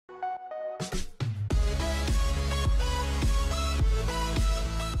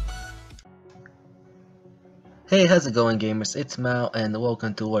Hey, how's it going, gamers? It's Mao and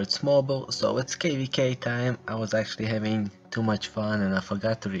welcome to Words Mobile. So it's KVK time. I was actually having too much fun and I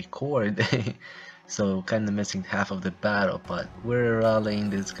forgot to record. So kinda missing half of the battle, but we're rallying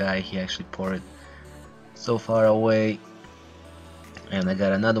this guy. He actually poured so far away and I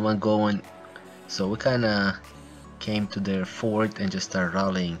got another one going. So we kinda came to their fort and just started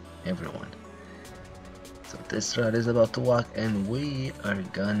rallying everyone. So this route is about to walk and we are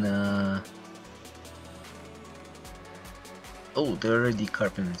gonna... Oh, they're already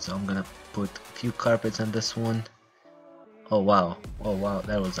carpeting, so I'm gonna put a few carpets on this one. Oh wow,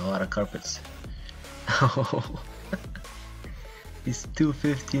 that was a lot of carpets. Oh, he's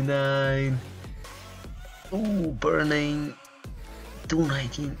 259. Oh, burning.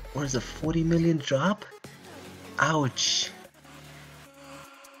 219. What is a 40 million drop? Ouch.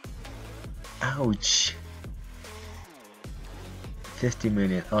 Ouch. 50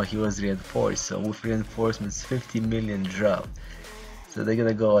 million. Oh, he was reinforced, so with reinforcements 50 million drop. So they're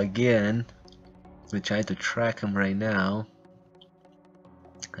gonna go again. We're trying to track him right now.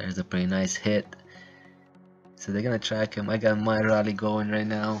 There's a pretty nice hit. So they're gonna track him. I got my rally going right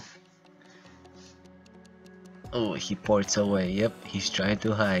now. Oh, he ports away. Yep, he's trying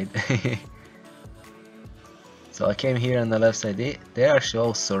to hide. So I came here on the left side. They're actually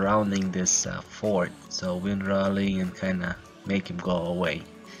all surrounding this fort. So we're rallying and kinda make him go away.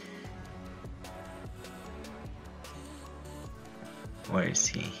 Where is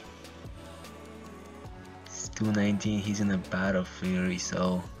he? It's 219. He's in a battle fury,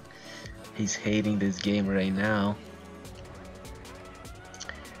 so he's hating this game right now.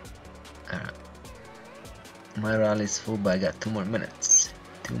 My rally is full, but I got 2 more minutes.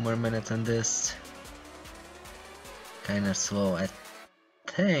 2 more minutes on this. Kinda slow. I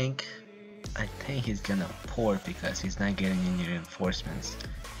think he's gonna port because he's not getting any reinforcements.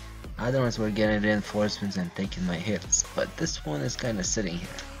 Other ones were getting reinforcements and taking my hits, but this one is kinda sitting here.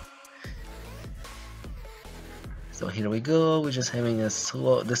 So here we go. We're just having a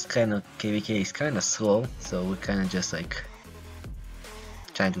slow. This kind of KVK is kinda slow, so we're kinda just like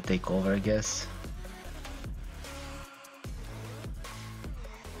trying to take over, I guess.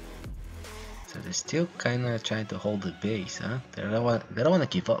 So they're still kinda trying to hold the base, huh? They don't wanna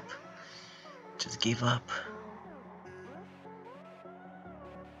give up. Just give up.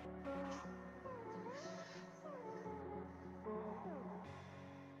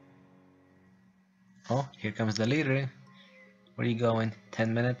 Oh, here comes the leader. Where are you going?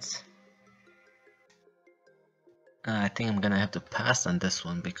 10 minutes? I think I'm gonna have to pass on this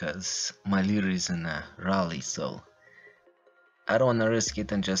one because my leader is in a rally, so I don't wanna risk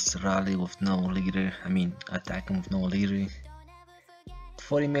it and just rally with no leader. I mean, attack him with no leader.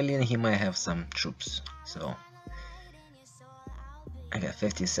 40 million, he might have some troops, so I got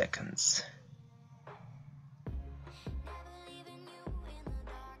 50 seconds.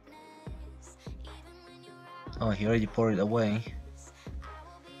 Oh, he already poured it away.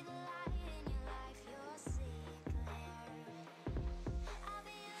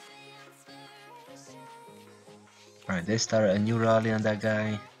 Alright, they started a new rally on that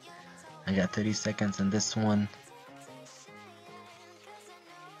guy. I got 30 seconds on this one.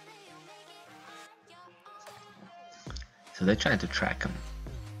 So they're trying to track him.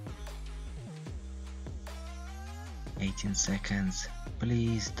 18 seconds.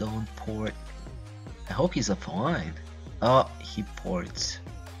 Please don't port. I hope he's offline. Oh, he ports.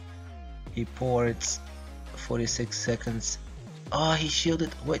 He ports. 46 seconds. Oh, he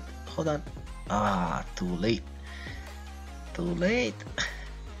shielded. Wait, hold on. Ah, too late. Too late. I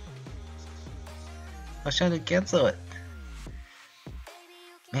was trying to cancel it.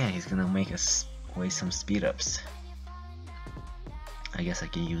 Man, he's gonna make us waste some speed ups. I guess I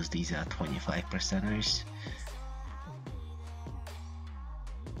can use these 25%ers.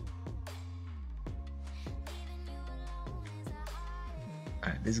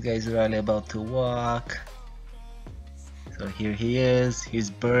 Alright, this guy's really about to walk. So here he is. He's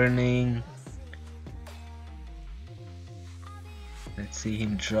burning. Let's see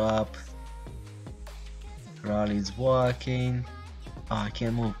him drop. Raleigh's walking. Oh, I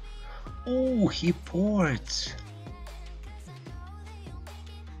can't move. Oh, he ports.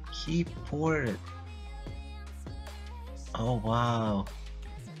 He ported. Oh wow.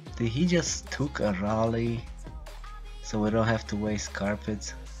 Did he just took a rally so we don't have to waste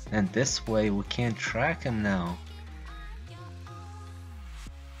carpets? And this way we can't track him now.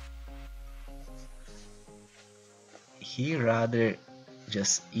 He rather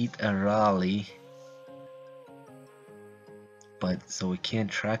just eat a rally. but so we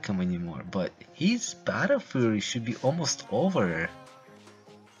can't track him anymore. But his battle fury should be almost over.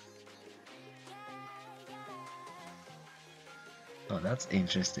 Oh, that's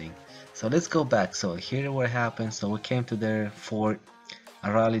interesting. So let's go back. So here what happened. So we came to their fort.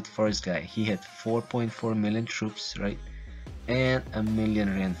 I rallied first guy. He had 4.4 million troops, right? And a million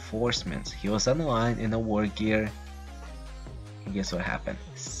reinforcements. He was on the line in a war gear. And guess what happened?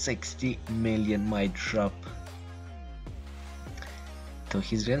 60 million might drop. Took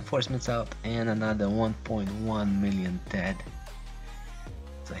his reinforcements out and another 1.1 million dead.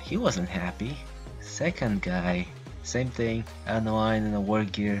 So he wasn't happy. Second guy, same thing, on the line in a war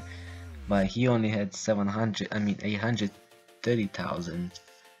gear, but he only had 830,000.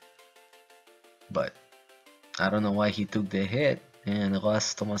 But I don't know why he took the hit and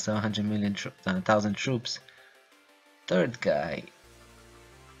lost almost 1,000 troops. Third guy,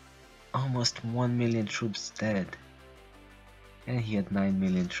 almost 1 million troops dead. And he had 9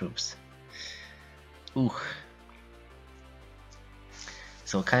 million troops. Ooh.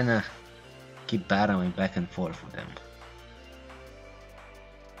 So kinda keep battling back and forth with them.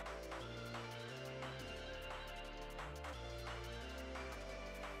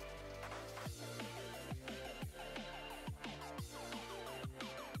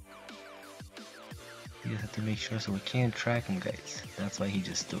 You have to make sure so we can't track him, guys. That's why he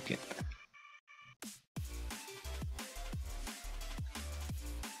just took it.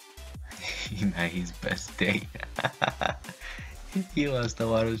 Not his best day. He lost a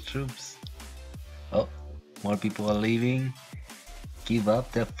lot of troops. Oh, more people are leaving. Give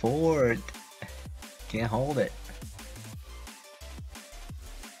up the fort. Can't hold it.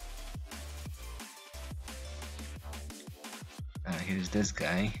 Here's this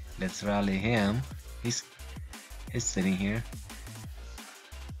guy. Let's rally him. He's sitting here.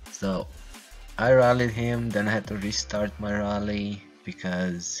 So I rallied him, then I had to restart my rally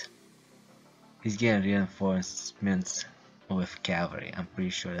because he's getting reinforcements with cavalry. I'm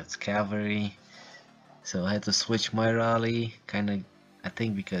pretty sure that's cavalry. So I had to switch my rally, kinda, I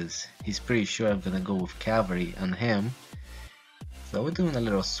think because he's pretty sure I'm gonna go with cavalry on him. So we're doing a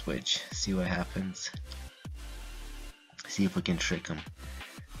little switch, see what happens. See if we can trick him.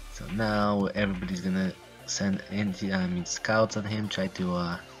 So now everybody's gonna send scouts on him, try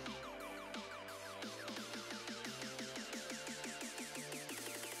to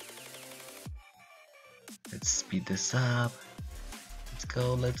let's speed this up. Let's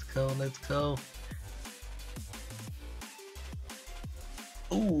go, let's go, let's go.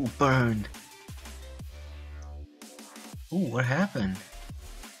 Ooh, burned. Ooh, what happened?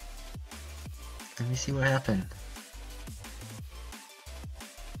 Let me see what happened.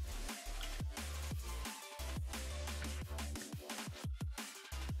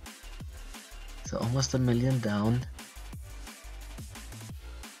 So almost 1 million down.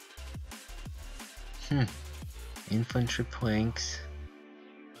 Infantry planks.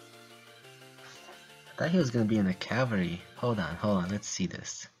 I thought he was gonna be in a cavalry. Hold on, let's see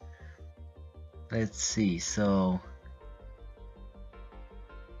this. Let's see, so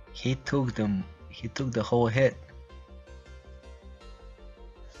he took the whole hit.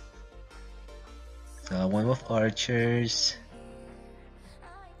 So I went with archers.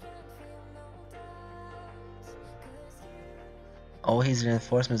 All his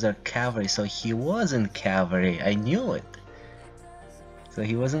reinforcements are cavalry, so he wasn't cavalry. I knew it. So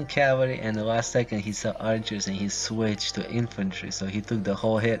he wasn't cavalry, and the last second he saw archers and he switched to infantry. So he took the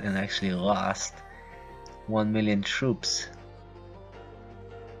whole hit and actually lost 1 million troops.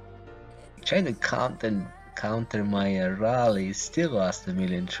 Trying to counter my rally, still lost 1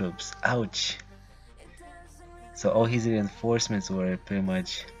 million troops. Ouch. So all his reinforcements were pretty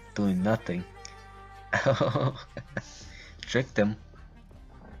much doing nothing. Tricked him.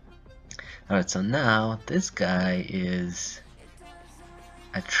 Alright, so now this guy is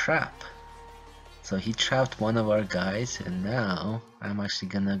a trap. So he trapped one of our guys, and now I'm actually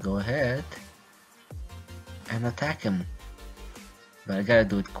gonna go ahead and attack him. But I gotta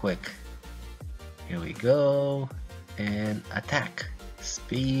do it quick. Here we go, and attack.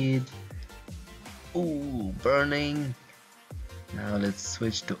 Speed. Ooh, burning. Now let's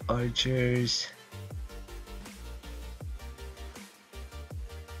switch to archers.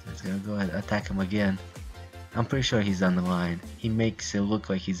 Let's go ahead and attack him again. I'm pretty sure he's on the line. He makes it look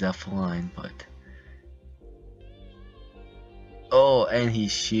like he's offline, but... Oh, and he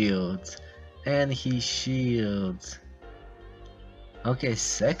shields. And he shields. Okay,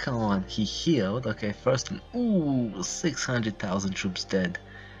 second one, he healed. Okay, first one, ooh, 600,000 troops dead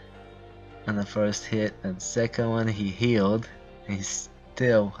on the first hit. And second one, he healed. And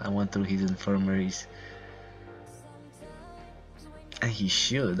I went through his infirmaries. And he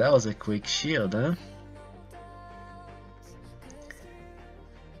shield. That was a quick shield, huh?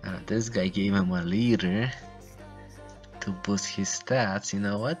 This guy gave him a leader to boost his stats. You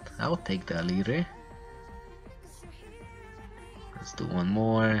know what? I'll take that leader. Let's do one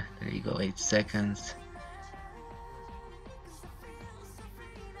more. There you go, 8 seconds.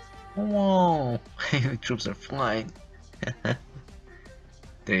 Whoa! Troops are flying.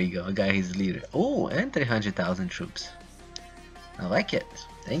 There you go, I got his leader. Oh, and 300,000 troops. I like it.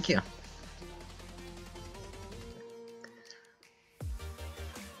 Thank you.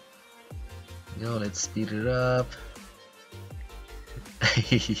 Yo, let's speed it up.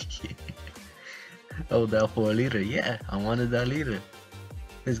 Oh, that for a leader. Yeah, I wanted that leader.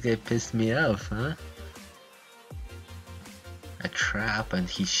 This guy pissed me off, huh? A trap and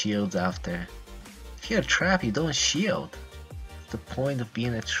he shields after. If you're a trap, you don't shield. What's the point of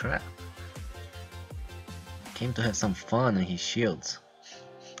being a trap? Came to have some fun and he shields.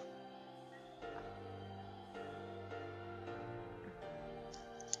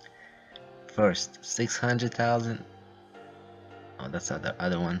 First, 600,000. Oh, that's the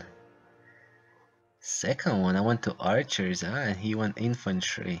other one. Second one, I went to archers, and he went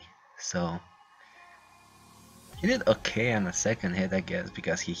infantry. So he did okay on the second hit, I guess,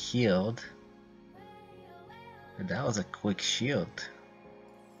 because he healed. But that was a quick shield.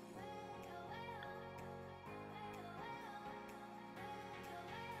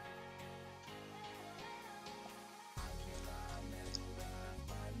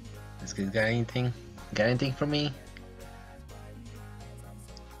 This guy got anything? Got anything for me?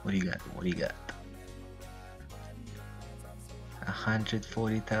 What do you got? What do you got?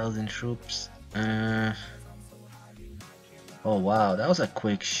 140,000 troops. Oh wow, that was a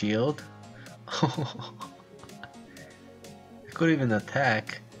quick shield. I couldn't even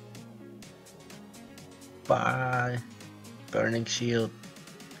attack. Bye. Burning shield.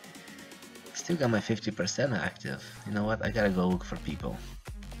 Still got my 50% active. You know what? I gotta go look for people.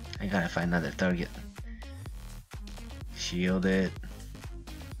 I gotta find another target. Shield it.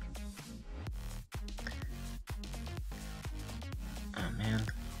 Oh man.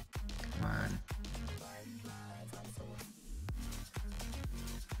 Come on.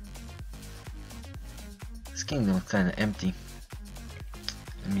 This kingdom is kinda empty.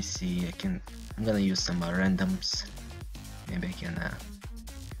 Let me see, I'm gonna use some randoms. Maybe I can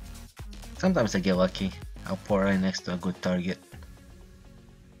sometimes I get lucky. I'll pour right next to a good target.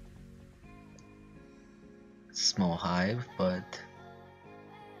 Small hive, but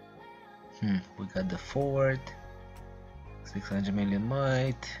we got the fort. 600 million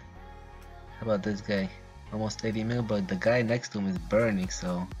might. How about this guy? Almost 80 mil, but the guy next to him is burning,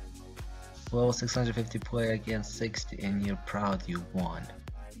 so well, 650 player against 60, and you're proud you won.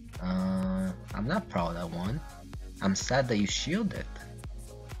 I'm not proud I won. I'm sad that you shielded.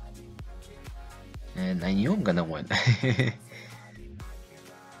 And I knew I'm gonna win.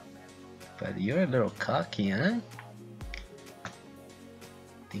 But you're a little cocky, huh?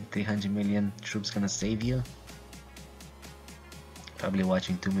 Think 300 million troops gonna save you? Probably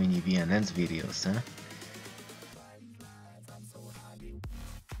watching too many VNN's videos, huh?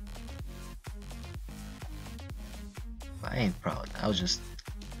 I ain't proud.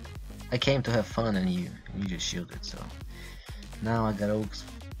 I came to have fun, and you just shielded. So now I gotta look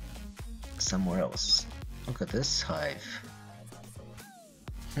somewhere else. Look at this hive.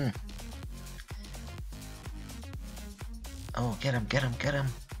 Oh, get him, get him, get him,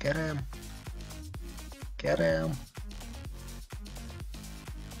 get him, get him.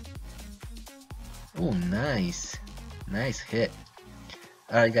 Oh, nice. Nice hit.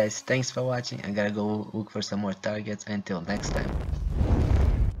 Alright guys, thanks for watching. I gotta go look for some more targets. Until next time.